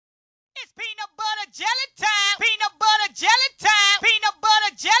jelly time. Peanut butter jelly time. Peanut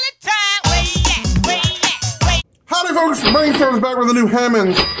butter jelly time. Where you at? Where you at? Where you at? Howdy folks, Brainstorm is back with a new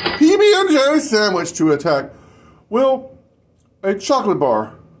Hammond's PB&J Sandwich to attack. Will a chocolate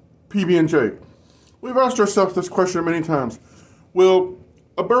bar PB&J? We've asked ourselves this question many times. Will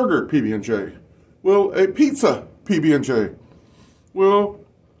a burger PB&J? Will a pizza PB&J? Will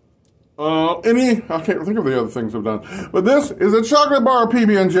I can't think of the other things I've done. But this is a chocolate bar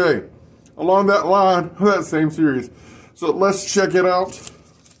PB&J along that line of that same series. So let's check it out.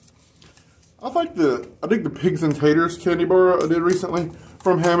 I think the pigs and taters candy bar I did recently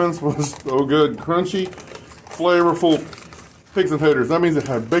from Hammond's was so good. Crunchy, flavorful pigs and taters. That means it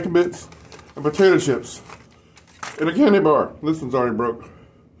had bacon bits and potato chips in a candy bar. This one's already broke.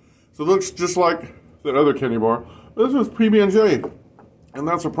 So it looks just like that other candy bar. This is PB&J. And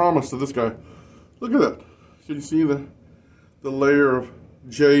that's a promise to this guy. Look at that. Can you see the layer of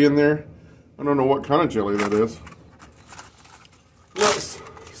J in there? I don't know what kind of jelly that is. Let's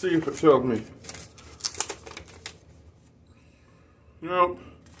see if it tells me. Nope.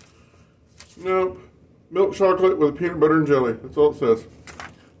 Nope. Milk chocolate with peanut butter and jelly. That's all it says.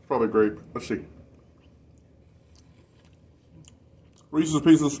 It's probably grape. Let's see. Reese's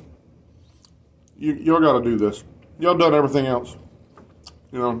Pieces. Y'all gotta do this. Y'all done everything else.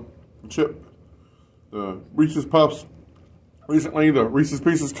 You know, the chip, the Reese's Puffs, recently the Reese's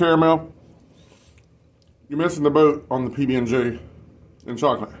Pieces Caramel. You're missing the boat on the PB&J and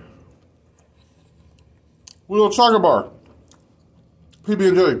chocolate. Will a chocolate bar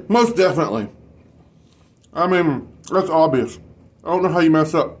PB&J? Most definitely. I mean, that's obvious. I don't know how you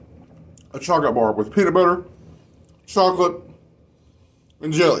mess up a chocolate bar with peanut butter, chocolate,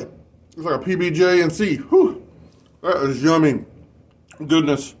 and jelly. It's like a PB&J and C. Whew, that is yummy.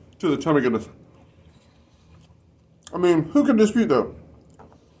 Goodness to the tummy goodness. I mean, who can dispute that?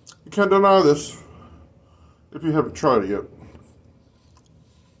 You can't deny this if you haven't tried it yet.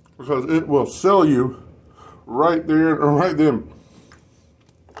 Because it will sell you right there or right then.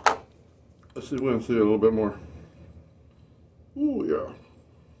 Let's see, we're going to see it a little bit more. Ooh, yeah.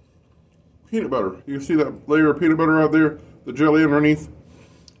 Peanut butter. You can see that layer of peanut butter out there, the jelly underneath,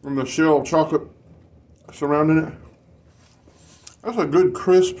 and the shell of chocolate surrounding it. That's a good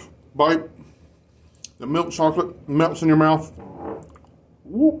crisp bite. The milk chocolate melts in your mouth.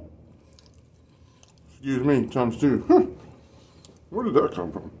 Whoop. Excuse me, times two. Where did that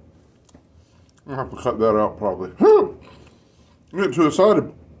come from? I'll have to cut that out probably. I'm getting too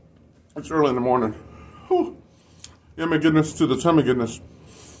excited. It's early in the morning. Yummy goodness to the tummy goodness.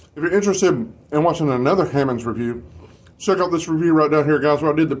 If you're interested in watching another Hammond's review, check out this review right down here, guys,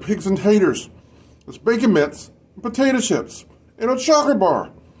 where I did the pigs and taters. It's bacon bits and potato chips. In a chocolate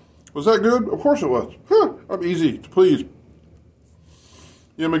bar. Was that good? Of course it was. I'm easy to please.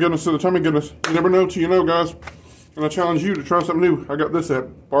 Yeah, my goodness to the tummy goodness. You never know till you know, guys. And I challenge you to try something new. I got this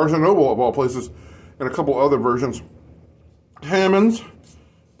at Barnes & Noble, of all places, and a couple other versions. Hammond's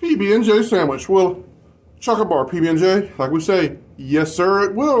PB&J Sandwich. Will chocolate bar PB&J, like we say, yes sir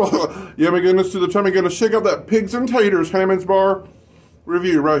it will. Yeah, my goodness to the tummy goodness. Check out that pigs and taters Hammond's bar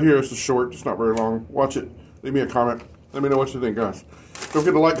review right here. It's short. It's not very long. Watch it. Leave me a comment. Let me know what you think, guys. Don't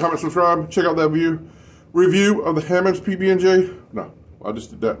forget to like, comment, subscribe. Check out that review of the Hammond's PB&J. No, I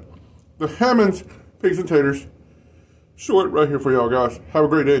just did that. The Hammond's Pigs and Taters. Short right here for y'all, guys. Have a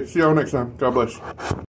great day. See y'all next time. God bless.